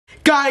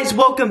Guys,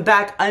 welcome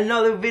back.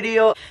 Another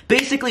video.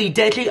 Basically,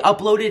 Deji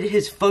uploaded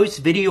his first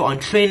video on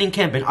training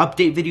camp, an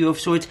update video of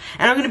sorts,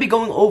 and I'm going to be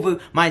going over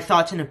my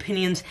thoughts and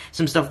opinions,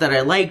 some stuff that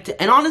I liked,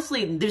 and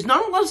honestly, there's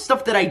not a lot of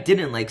stuff that I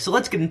didn't like, so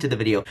let's get into the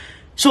video.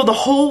 So the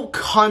whole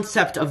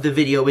concept of the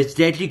video is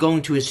Deji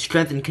going to his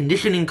strength and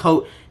conditioning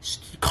coach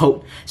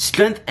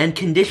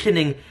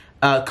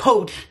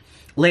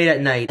late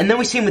at night, and then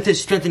we see him with his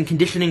strength and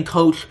conditioning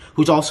coach,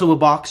 who's also a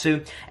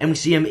boxer, and we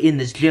see him in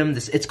this gym.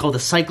 It's called a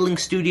cycling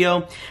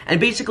studio, and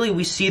basically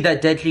we see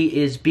that Deji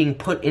is being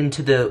put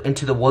into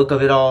the work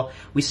of it all.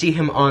 We see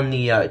him on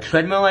the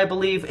treadmill, I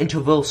believe,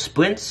 interval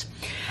sprints,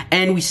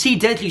 and we see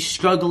Deji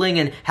struggling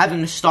and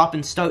having to stop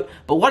and start.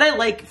 But what I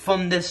like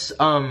from this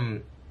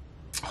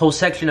whole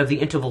section of the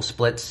interval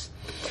splits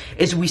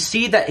is we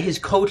see that his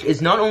coach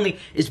is not only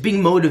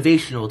being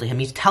motivational to him,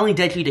 he's telling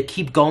Deji to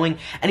keep going,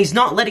 and he's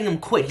not letting him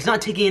quit. He's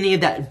not taking any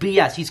of that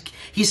BS.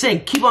 He's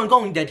saying, keep on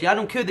going, Deji. I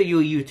don't care that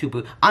you're a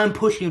YouTuber. I'm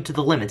pushing you to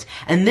the limits.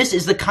 And this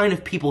is the kind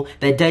of people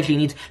that Deji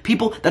needs.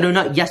 People that are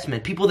not yes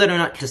men. People that are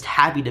not just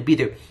happy to be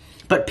there.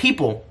 But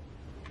people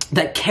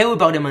that care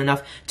about him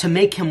enough to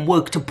make him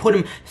work, to put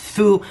him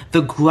through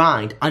the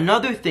grind.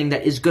 Another thing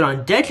that is good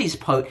on Deji's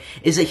part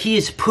is that he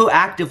is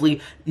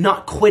proactively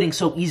not quitting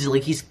so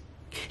easily.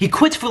 He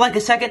quits for like a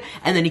second,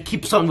 and then he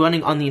keeps on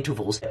running on the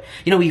intervals.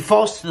 You know, he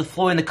falls to the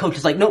floor, and the coach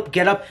is like, nope,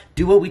 get up,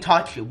 do what we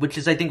taught you, which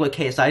is, I think, what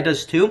KSI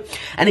does too.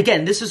 And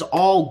again, this is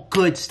all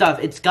good stuff.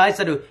 It's guys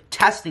that are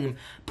testing him,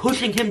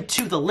 pushing him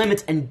to the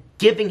limits, and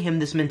giving him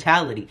this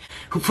mentality.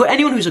 For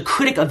anyone who's a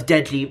critic of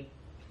Deji,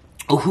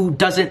 or who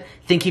doesn't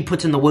think he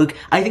puts in the work,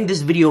 I think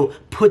this video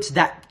puts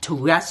that to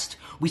rest.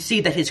 We see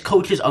that his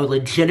coaches are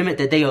legitimate,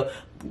 that they are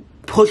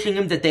pushing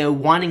him, that they are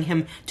wanting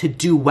him to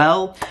do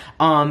well,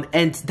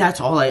 and that's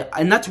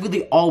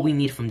really all we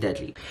need from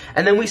Deji.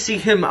 And then we see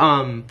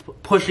him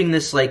pushing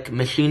this like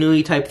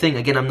machinery type thing.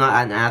 Again, I'm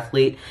not an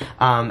athlete.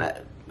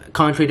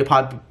 Contrary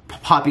to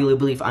popular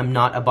belief, I'm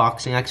not a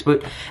boxing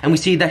expert. And we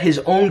see that his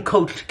own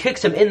coach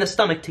kicks him in the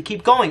stomach to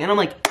keep going, and I'm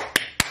like,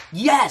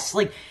 yes,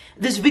 like,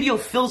 this video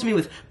fills me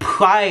with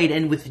pride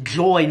and with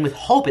joy and with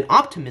hope and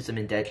optimism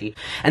in Deji.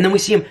 And then we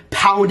see him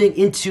pounding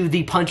into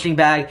the punching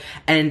bag,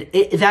 and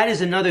that is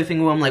another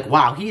thing where I'm like,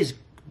 wow, he is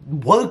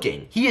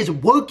working. He is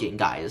working,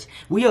 guys.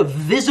 We have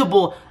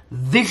visual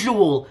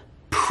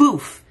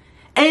proof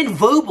and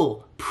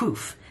verbal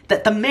proof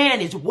that the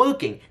man is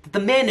working, that the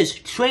man is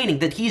training,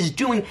 that he's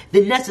doing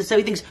the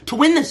necessary things to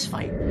win this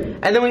fight.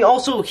 And then we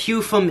also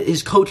hear from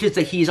his coaches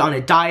that he's on a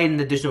diet and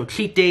that there's no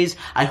cheat days.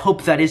 I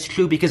hope that is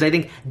true, because I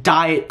think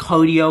diet,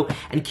 cardio,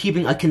 and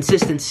keeping a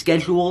consistent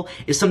schedule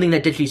is something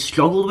that Deji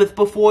struggled with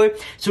before.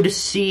 So to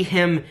see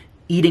him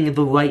eating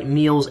the right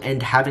meals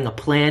and having a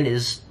plan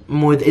is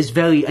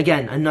very,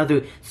 again,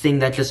 another thing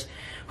that just,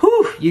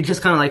 whew, you're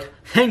just kind of like,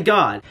 thank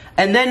God.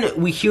 And then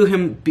we hear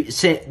him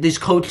this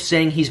coach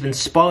saying he's been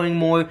sparring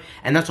more,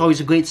 and that's always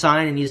a great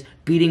sign, and he's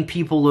beating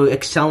people or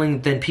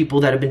excelling than people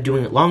that have been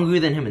doing it longer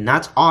than him, and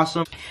that's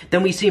awesome.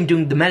 Then we see him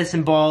doing the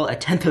medicine ball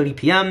at 10:30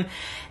 p.m.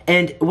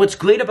 And what's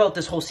great about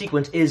this whole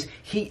sequence is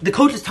the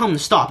coach is telling him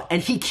to stop,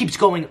 and he keeps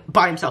going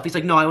by himself. He's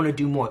like, no, I want to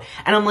do more.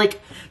 And I'm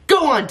like,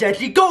 go on,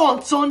 Deji, go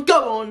on, son,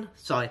 go on.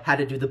 Sorry, had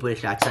to do the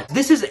British accent.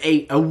 This is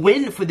a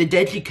win for the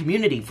Deji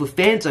community, for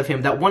fans of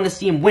him that want to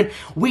see him win.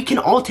 We can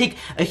all take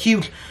a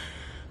huge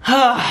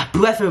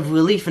breath of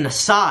relief and a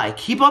sigh.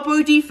 Keep up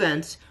our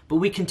defense, but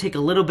we can take a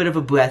little bit of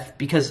a breath,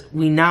 because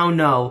we now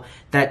know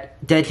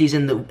that Deji's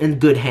in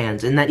good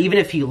hands, and that even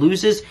if he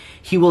loses,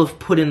 he will have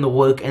put in the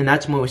work, and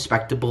that's more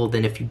respectable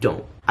than if you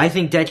don't. I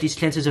think Deji's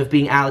chances of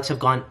being Alex have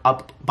gone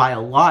up by a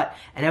lot,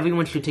 and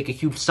everyone should take a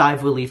huge sigh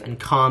of relief and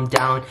calm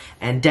down,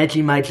 and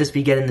Deji might just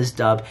be getting this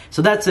dub.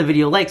 So that's the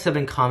video. Like, sub,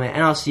 and comment,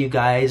 and I'll see you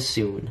guys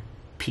soon.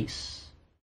 Peace.